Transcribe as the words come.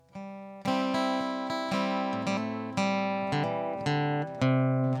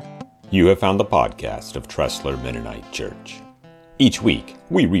You have found the podcast of Tressler Mennonite Church. Each week,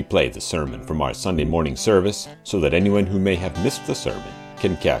 we replay the sermon from our Sunday morning service so that anyone who may have missed the sermon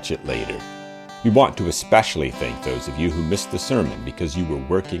can catch it later. We want to especially thank those of you who missed the sermon because you were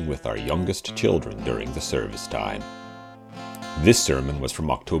working with our youngest children during the service time. This sermon was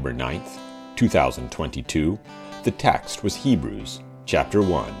from October 9th, 2022. The text was Hebrews chapter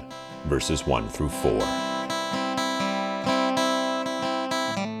 1, verses 1 through 4.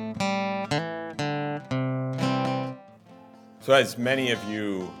 So as many of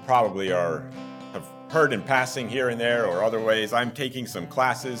you probably have heard in passing here and there or other ways, I'm taking some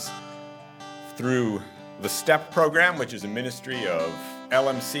classes through the STEP program, which is a ministry of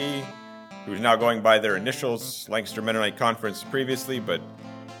LMC, who's now going by their initials, Lancaster Mennonite Conference previously, but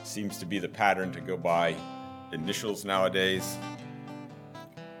seems to be the pattern to go by initials nowadays.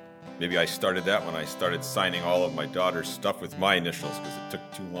 Maybe I started that when I started signing all of my daughter's stuff with my initials because it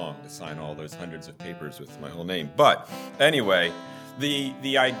took too long to sign all those hundreds of papers with my whole name. But anyway,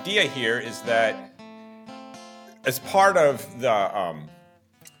 the idea here is that as part of the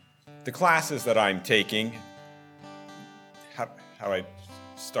classes that I'm taking, how I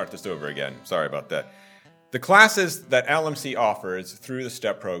start this over again? Sorry about that. The classes that LMC offers through the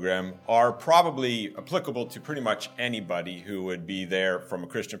STEP program are probably applicable to pretty much anybody who would be there from a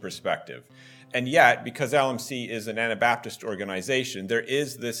Christian perspective. And yet, because LMC is an Anabaptist organization, there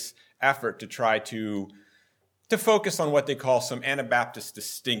is this effort to try to focus on what they call some Anabaptist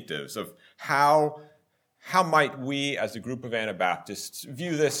distinctives of how might we as a group of Anabaptists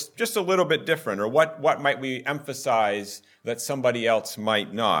view this just a little bit different, or what might we emphasize that somebody else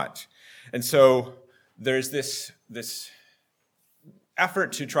might not. And so there's this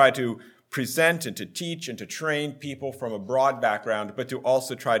effort to try to present and to teach and to train people from a broad background, but to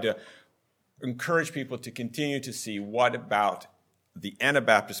also try to encourage people to continue to see what about the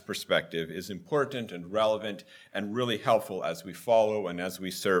Anabaptist perspective is important and relevant and really helpful as we follow and as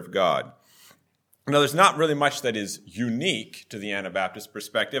we serve God. Now, there's not really much that is unique to the Anabaptist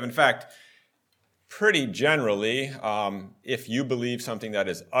perspective. In fact, pretty generally, if you believe something that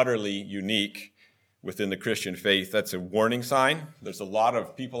is utterly unique within the Christian faith, that's a warning sign. There's a lot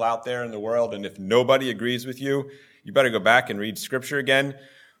of people out there in the world, and if nobody agrees with you, you better go back and read Scripture again.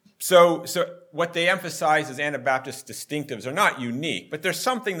 So what they emphasize as Anabaptist distinctives are not unique, but there's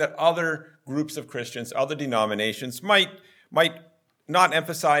something that other groups of Christians, other denominations might not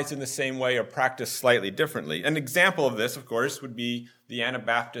emphasize in the same way or practice slightly differently. An example of this, of course, would be the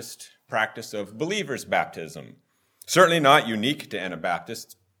Anabaptist practice of believers' baptism. Certainly not unique to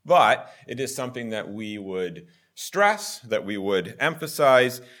Anabaptists, but it is something that we would stress, that we would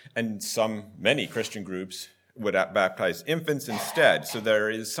emphasize, and many Christian groups would baptize infants instead. So there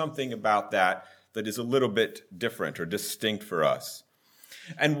is something about that is a little bit different or distinct for us.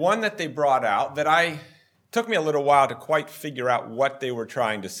 And one that they brought out that took me a little while to quite figure out what they were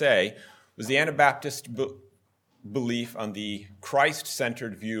trying to say was the Anabaptist belief on the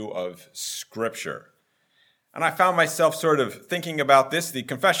Christ-centered view of Scripture. And I found myself sort of thinking about this. The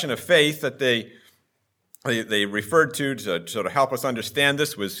confession of faith that they referred to sort of help us understand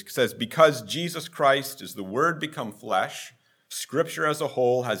this says, because Jesus Christ is the Word become flesh, Scripture as a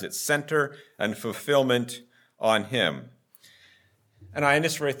whole has its center and fulfillment on Him. And I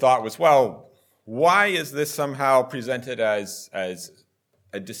initially thought was, well, why is this somehow presented as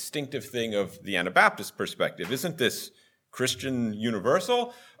a distinctive thing of the Anabaptist perspective? Isn't this Christian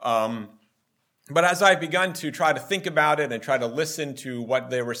universal? But as I've begun to try to think about it and try to listen to what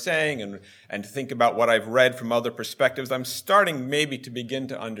they were saying and to think about what I've read from other perspectives, I'm starting maybe to begin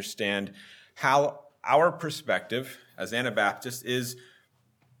to understand how our perspective as Anabaptists is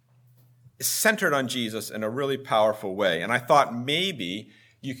centered on Jesus in a really powerful way. And I thought maybe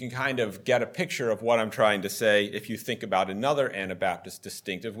you can kind of get a picture of what I'm trying to say if you think about another Anabaptist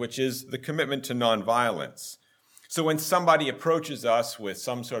distinctive, which is the commitment to nonviolence. So when somebody approaches us with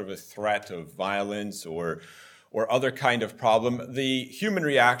some sort of a threat of violence or other kind of problem, the human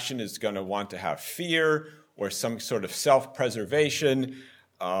reaction is going to want to have fear or some sort of self-preservation.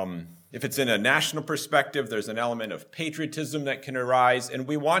 If it's in a national perspective, there's an element of patriotism that can arise, and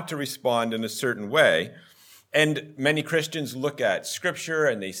we want to respond in a certain way. And many Christians look at Scripture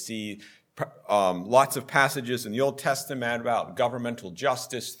and they see lots of passages in the Old Testament about governmental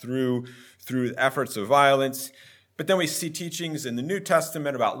justice through efforts of violence. But then we see teachings in the New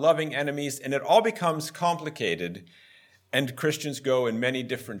Testament about loving enemies, and it all becomes complicated, and Christians go in many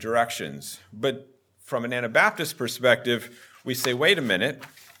different directions. But from an Anabaptist perspective, we say, wait a minute,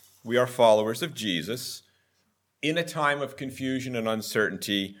 we are followers of Jesus. In a time of confusion and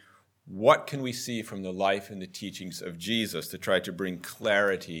uncertainty, what can we see from the life and the teachings of Jesus to try to bring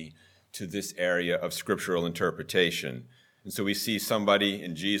clarity to this area of scriptural interpretation. And so we see somebody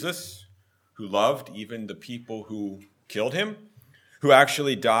in Jesus who loved even the people who killed him, who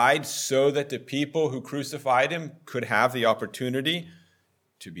actually died so that the people who crucified him could have the opportunity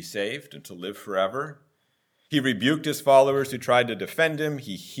to be saved and to live forever. He rebuked his followers who tried to defend him.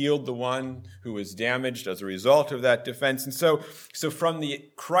 He healed the one who was damaged as a result of that defense. And so from the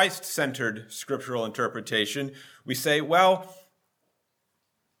Christ-centered scriptural interpretation, we say, well,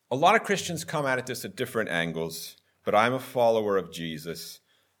 a lot of Christians come at this at different angles, but I'm a follower of Jesus.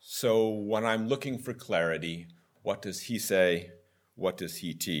 So when I'm looking for clarity, what does he say? What does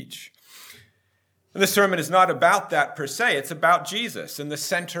he teach? And this sermon is not about that per se. It's about Jesus and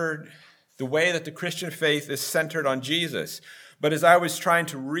the way that the Christian faith is centered on Jesus. But as I was trying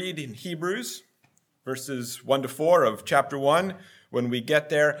to read in Hebrews, verses 1 to 4 of chapter 1, when we get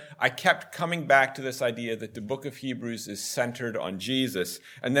there, I kept coming back to this idea that the book of Hebrews is centered on Jesus.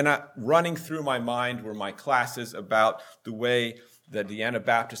 And then running through my mind were my classes about the way that the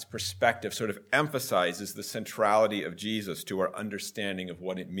Anabaptist perspective sort of emphasizes the centrality of Jesus to our understanding of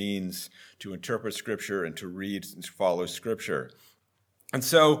what it means to interpret Scripture and to read and follow Scripture. And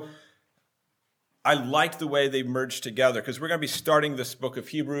so I liked the way they merged together because we're going to be starting this book of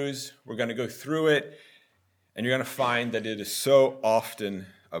Hebrews. We're going to go through it, and you're going to find that it is so often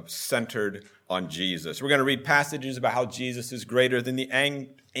centered on Jesus. We're going to read passages about how Jesus is greater than the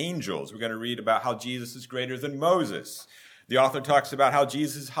angels. We're going to read about how Jesus is greater than Moses. The author talks about how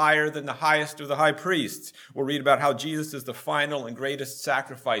Jesus is higher than the highest of the high priests. We'll read about how Jesus is the final and greatest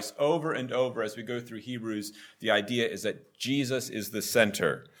sacrifice over and over as we go through Hebrews. The idea is that Jesus is the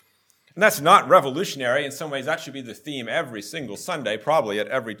center. And that's not revolutionary. In some ways, that should be the theme every single Sunday, probably at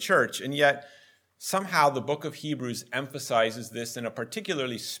every church. And yet, somehow the book of Hebrews emphasizes this in a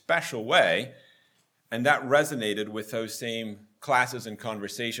particularly special way. And that resonated with those same classes and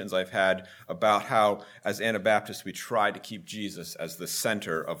conversations I've had about how, as Anabaptists, we try to keep Jesus as the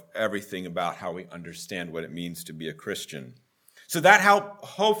center of everything about how we understand what it means to be a Christian. So that helped,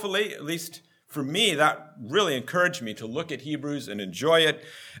 hopefully, at least for me, that really encouraged me to look at Hebrews and enjoy it.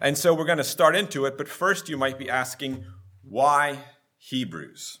 And so we're going to start into it. But first, you might be asking, why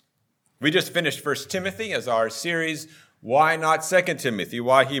Hebrews? We just finished 1 Timothy as our series. Why not 2 Timothy?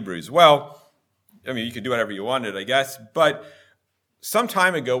 Why Hebrews? Well, I mean, you could do whatever you wanted, I guess. But some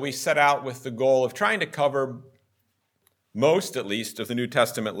time ago, we set out with the goal of trying to cover most, at least, of the New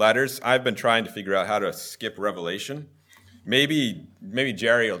Testament letters. I've been trying to figure out how to skip Revelation. Maybe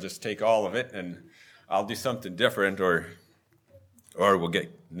Jerry will just take all of it and I'll do something different, or we'll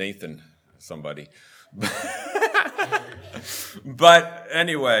get Nathan, somebody. But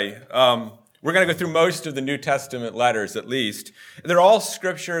anyway, we're going to go through most of the New Testament letters, at least. They're all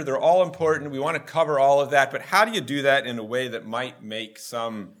scripture. They're all important. We want to cover all of that. But how do you do that in a way that might make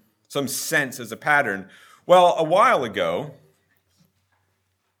some sense as a pattern? Well, a while ago,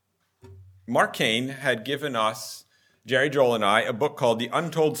 Mark Kane had given us, Jerry, Joel, and I, a book called The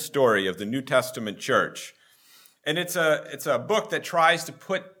Untold Story of the New Testament Church. And it's a book that tries to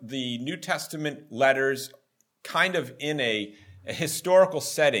put the New Testament letters kind of in a historical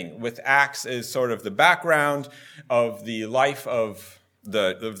setting, with Acts as sort of the background of the life of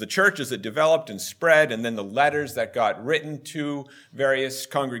the church as it developed and spread, and then the letters that got written to various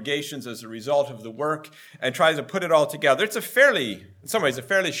congregations as a result of the work, and tries to put it all together. It's in some ways, a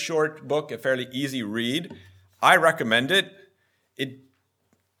fairly short book, a fairly easy read. I recommend it.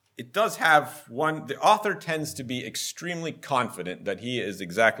 It does have the author tends to be extremely confident that he is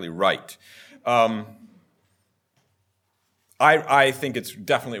exactly right. I think it's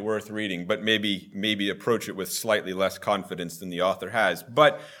definitely worth reading, but maybe approach it with slightly less confidence than the author has.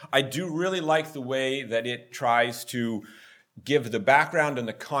 But I do really like the way that it tries to give the background and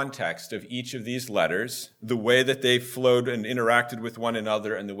the context of each of these letters, the way that they flowed and interacted with one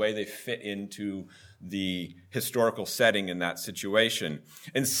another, and the way they fit into the historical setting in that situation.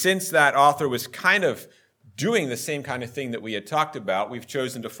 And since that author was kind of doing the same kind of thing that we had talked about, we've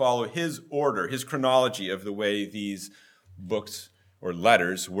chosen to follow his order, his chronology of the way these books or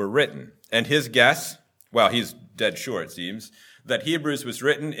letters were written. And his guess, well, he's dead sure, it seems, that Hebrews was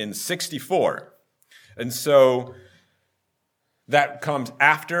written in 64. And so that comes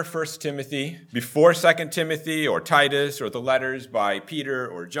after 1 Timothy, before 2 Timothy or Titus or the letters by Peter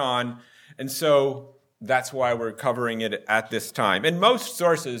or John. And so that's why we're covering it at this time. And most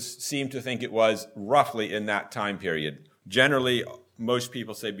sources seem to think it was roughly in that time period. Generally, most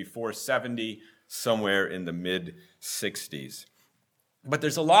people say before 70, somewhere in the mid-60s. But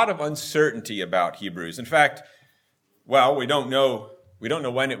there's a lot of uncertainty about Hebrews. In fact, we don't know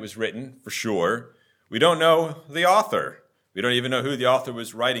when it was written for sure. We don't know the author. We don't even know who the author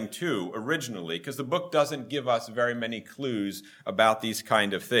was writing to originally, because the book doesn't give us very many clues about these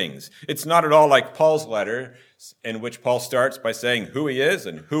kind of things. It's not at all like Paul's letter, in which Paul starts by saying who he is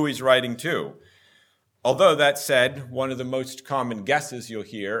and who he's writing to. Although that said, one of the most common guesses you'll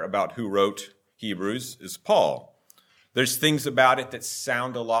hear about who wrote Hebrews is Paul. There's things about it that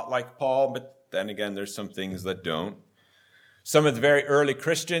sound a lot like Paul, but then again, there's some things that don't. Some of the very early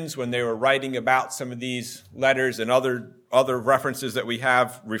Christians, when they were writing about some of these letters and other references that we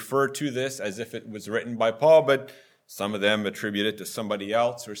have, refer to this as if it was written by Paul, but some of them attribute it to somebody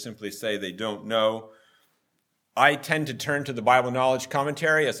else or simply say they don't know. I tend to turn to the Bible Knowledge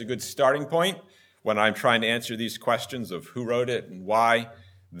Commentary as a good starting point when I'm trying to answer these questions of who wrote it and why.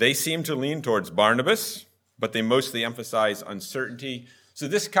 They seem to lean towards Barnabas, but they mostly emphasize uncertainty. So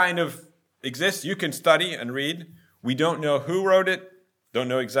this kind of exists. You can study and read. We don't know who wrote it, don't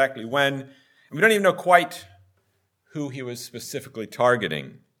know exactly when, and we don't even know quite who he was specifically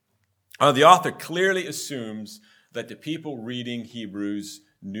targeting. The author clearly assumes that the people reading Hebrews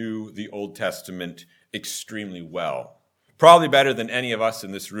knew the Old Testament extremely well, probably better than any of us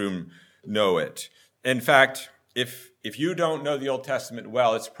in this room know it. In fact, if you don't know the Old Testament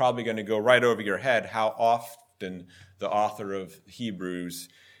well, it's probably going to go right over your head how often the author of Hebrews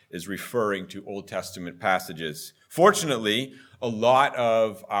is referring to Old Testament passages. Fortunately, a lot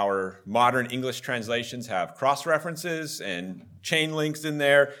of our modern English translations have cross-references and chain links in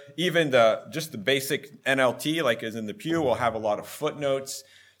there. Even just the basic NLT, like is in the Pew, will have a lot of footnotes.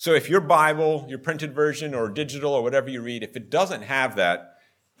 So if your Bible, your printed version or digital or whatever you read, if it doesn't have that,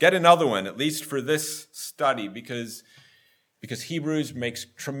 get another one, at least for this study, because Hebrews makes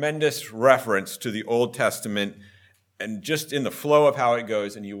tremendous reference to the Old Testament and just in the flow of how it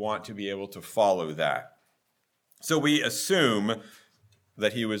goes, and you want to be able to follow that. So we assume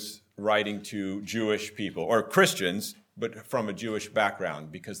that he was writing to Jewish people, or Christians, but from a Jewish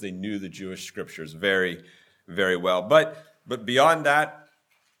background, because they knew the Jewish scriptures very, very well. But beyond that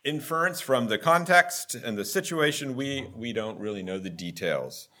inference from the context and the situation, we don't really know the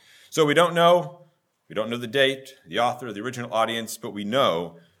details. So we don't know the date, the author, the original audience, but we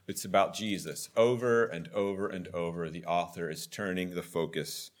know it's about Jesus. Over and over and over, the author is turning the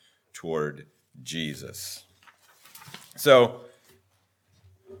focus toward Jesus. So,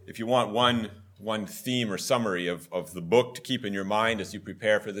 if you want one theme or summary of the book to keep in your mind as you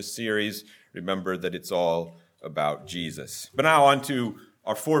prepare for this series, remember that it's all about Jesus. But now on to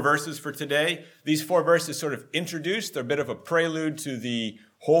our 4 verses for today. These 4 verses sort of introduce, they're a bit of a prelude to the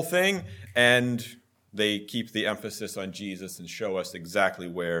whole thing, and they keep the emphasis on Jesus and show us exactly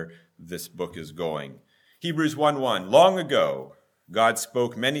where this book is going. Hebrews 1:1, long ago, God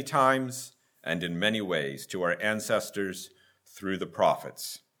spoke many times and in many ways to our ancestors through the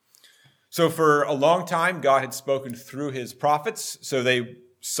prophets. So for a long time, God had spoken through his prophets. So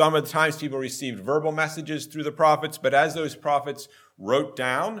some of the times people received verbal messages through the prophets, but as those prophets wrote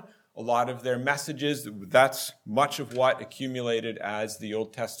down a lot of their messages, that's much of what accumulated as the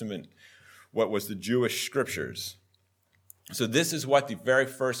Old Testament, what was the Jewish scriptures. So this is what the very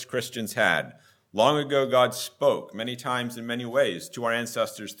first Christians had. Long ago, God spoke many times in many ways to our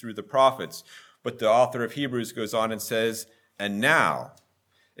ancestors through the prophets. But the author of Hebrews goes on and says, and now,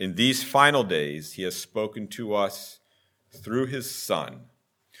 in these final days, he has spoken to us through his Son.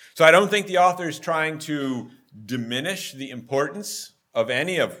 So I don't think the author is trying to diminish the importance of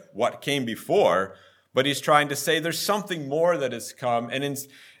any of what came before, but he's trying to say there's something more that has come, and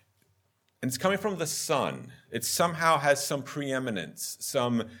it's coming from the Son. It somehow has some preeminence,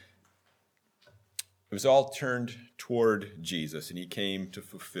 it was all turned toward Jesus, and he came to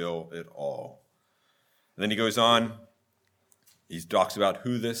fulfill it all. And then he goes on, he talks about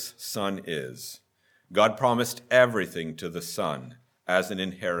who this Son is. God promised everything to the Son as an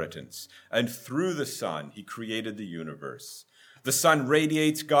inheritance, and through the Son, he created the universe. The Son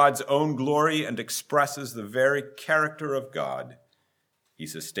radiates God's own glory and expresses the very character of God. He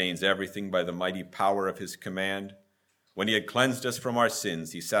sustains everything by the mighty power of his command. When he had cleansed us from our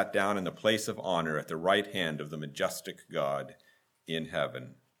sins, he sat down in the place of honor at the right hand of the majestic God in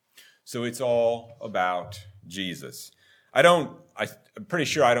heaven. So it's all about Jesus. I'm pretty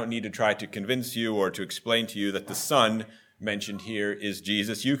sure I don't need to try to convince you or to explain to you that the Son mentioned here is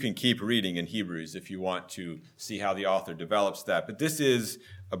Jesus. You can keep reading in Hebrews if you want to see how the author develops that. But this is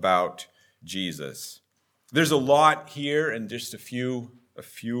about Jesus. There's a lot here in just a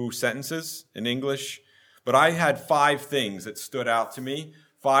few sentences in English. But I had 5 things that stood out to me.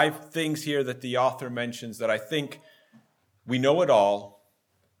 5 things here that the author mentions that I think we know it all.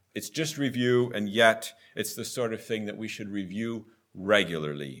 It's just review, and yet it's the sort of thing that we should review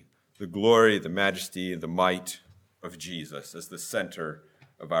regularly. The glory, the majesty, the might of Jesus as the center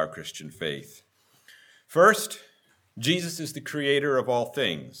of our Christian faith. First, Jesus is the creator of all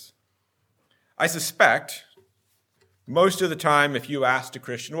things. I suspect most of the time if you asked a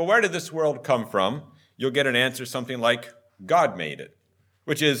Christian, well, where did this world come from? You'll get an answer something like, God made it,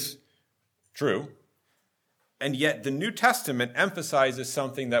 which is true. And yet the New Testament emphasizes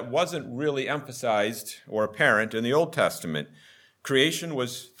something that wasn't really emphasized or apparent in the Old Testament. Creation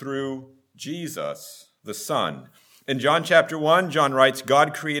was through Jesus, the Son. In John chapter 1, John writes,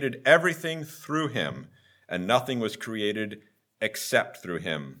 God created everything through him, and nothing was created except through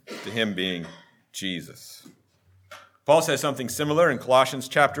him, to him being Jesus. Paul says something similar in Colossians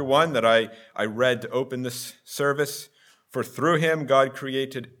chapter 1 that I read to open this service. For through him God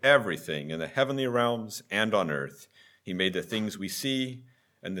created everything in the heavenly realms and on earth. He made the things we see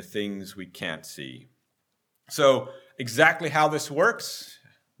and the things we can't see. So exactly how this works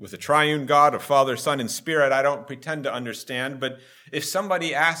with a triune God, a Father, Son, and Spirit, I don't pretend to understand. But if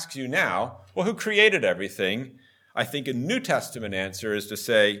somebody asks you now, well, who created everything? I think a New Testament answer is to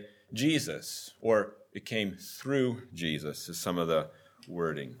say Jesus, or it came through Jesus, is some of the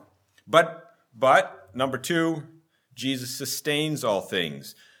wording. But number two, Jesus sustains all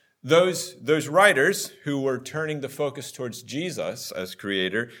things. Those writers who were turning the focus towards Jesus as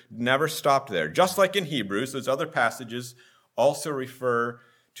creator never stopped there. Just like in Hebrews, those other passages also refer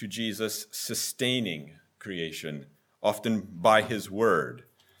to Jesus sustaining creation, often by his word.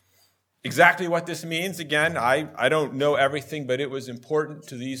 Exactly what this means, again, I don't know everything, but it was important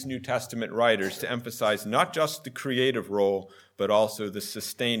to these New Testament writers to emphasize not just the creative role, but also the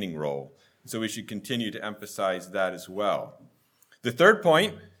sustaining role. So we should continue to emphasize that as well. The third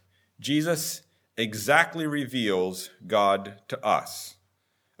point, Jesus exactly reveals God to us.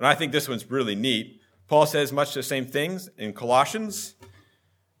 And I think this one's really neat. Paul says much the same things in Colossians.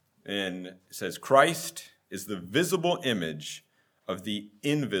 And it says, Christ is the visible image of the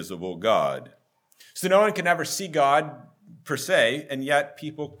invisible God. So no one can ever see God per se, and yet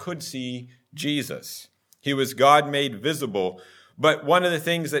people could see Jesus. He was God made visible. But one of the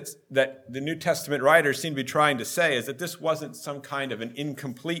things that the New Testament writers seem to be trying to say is that this wasn't some kind of an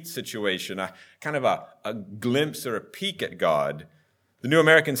incomplete situation, a kind of a glimpse or a peek at God. The New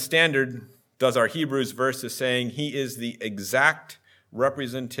American Standard does our Hebrews verses saying he is the exact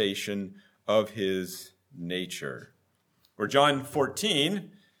representation of his nature. Or John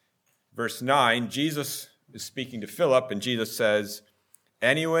 14, verse 9, Jesus is speaking to Philip, and Jesus says,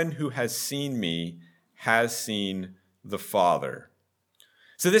 anyone who has seen me has seen the Father.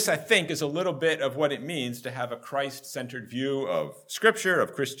 So this, I think, is a little bit of what it means to have a Christ-centered view of Scripture,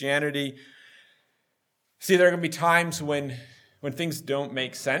 of Christianity. See, there are going to be times when things don't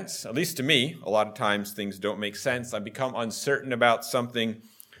make sense. At least to me, a lot of times things don't make sense. I become uncertain about something.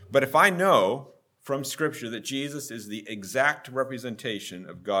 But if I know from Scripture that Jesus is the exact representation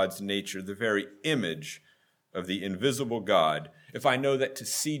of God's nature, the very image of the invisible God, if I know that to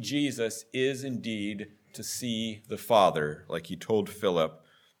see Jesus is indeed to see the Father, like he told Philip,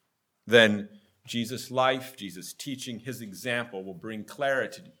 then Jesus' life, Jesus' teaching, his example will bring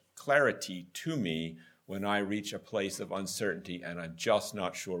clarity to me when I reach a place of uncertainty and I'm just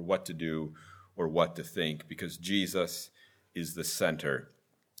not sure what to do or what to think, because Jesus is the center.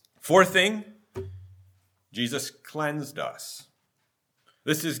 Fourth thing, Jesus cleansed us.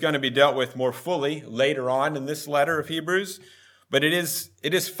 This is going to be dealt with more fully later on in this letter of Hebrews, but it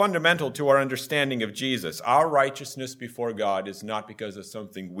is fundamental to our understanding of Jesus. Our righteousness before God is not because of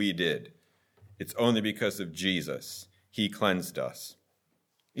something we did. It's only because of Jesus. He cleansed us.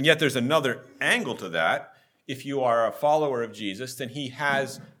 And yet there's another angle to that. If you are a follower of Jesus, then he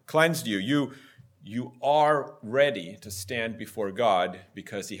has cleansed you. You are ready to stand before God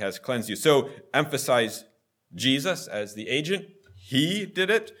because he has cleansed you. So emphasize Jesus as the agent. He did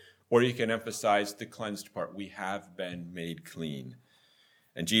it. Or you can emphasize the cleansed part. We have been made clean.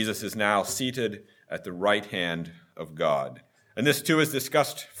 And Jesus is now seated at the right hand of God. And this too is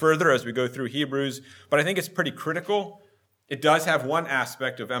discussed further as we go through Hebrews, but I think it's pretty critical. It does have one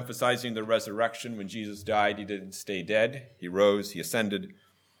aspect of emphasizing the resurrection. When Jesus died, he didn't stay dead. He rose, he ascended.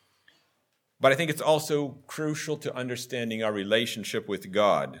 But I think it's also crucial to understanding our relationship with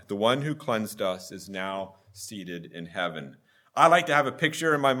God. The one who cleansed us is now seated in heaven. I like to have a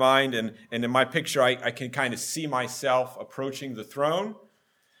picture in my mind, and in my picture, I can kind of see myself approaching the throne.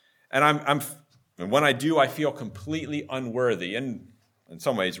 And when I do, I feel completely unworthy, and in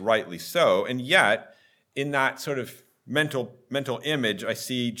some ways, rightly so. And yet, in that sort of mental image, I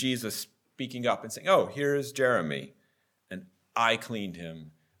see Jesus speaking up and saying, oh, here's Jeremy, and I cleaned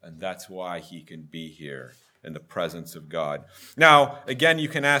him, and that's why he can be here in the presence of God. Now, again, you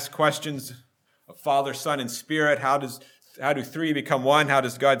can ask questions of Father, Son, and Spirit. How do three become one? How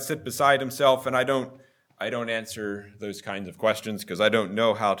does God sit beside himself? And I don't answer those kinds of questions because I don't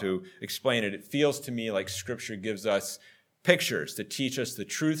know how to explain it. It feels to me like Scripture gives us pictures to teach us the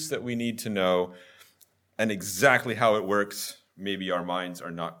truths that we need to know, and exactly how it works, maybe our minds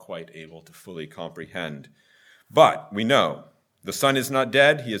are not quite able to fully comprehend. But we know the Son is not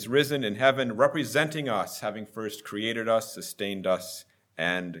dead. He is risen in heaven, representing us, having first created us, sustained us,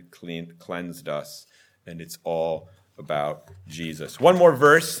 and cleansed us. And it's all about Jesus. One more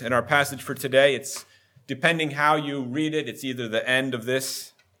verse in our passage for today. It's, depending how you read it, it's either the end of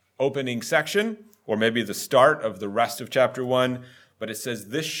this opening section or maybe the start of the rest of chapter 1. But it says,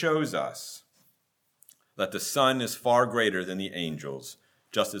 this shows us that the Son is far greater than the angels,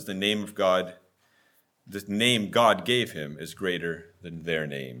 just as the name God gave him is greater than their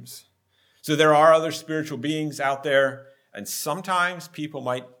names. So there are other spiritual beings out there, and sometimes people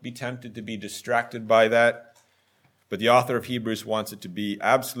might be tempted to be distracted by that. But the author of Hebrews wants it to be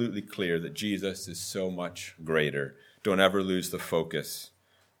absolutely clear that Jesus is so much greater. Don't ever lose the focus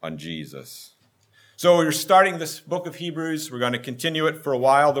on Jesus. So we're starting this book of Hebrews. We're going to continue it for a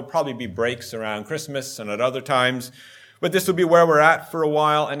while. There'll probably be breaks around Christmas and at other times. But this will be where we're at for a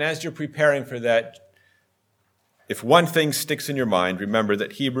while. And as you're preparing for that, if one thing sticks in your mind, remember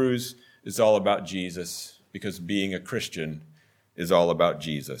that Hebrews is all about Jesus, because being a Christian is all about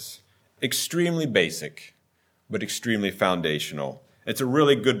Jesus. Extremely basic, but extremely foundational. It's a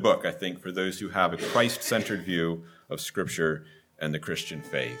really good book, I think, for those who have a Christ-centered view of Scripture and the Christian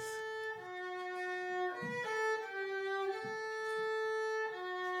faith.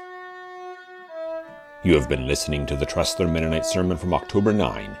 You have been listening to the Tressler Mennonite Sermon from October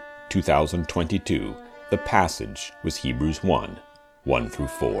 9, 2022. The passage was Hebrews 1, 1 through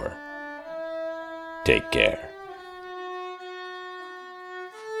 4. Take care.